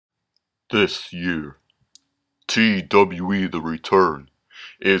This year, TWE The Return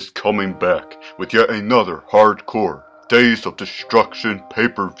is coming back with yet another hardcore Days of Destruction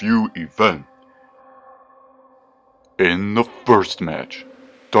pay-per-view event. In the first match,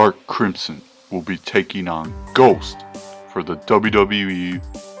 Dark Crimson will be taking on Ghost for the WWE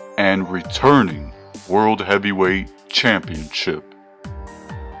and returning World Heavyweight Championship.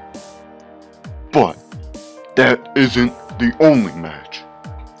 But that isn't the only match.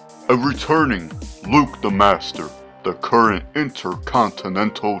 A returning Luk the Master, the current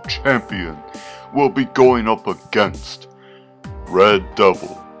Intercontinental Champion, will be going up against Red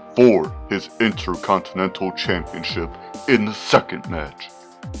Devil for his Intercontinental Championship in the second match.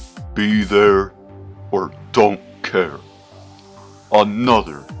 Be there or don't care.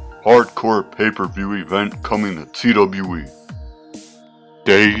 Another hardcore pay-per-view event coming to TWE.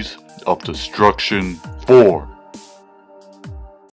 Days of Destruction 4.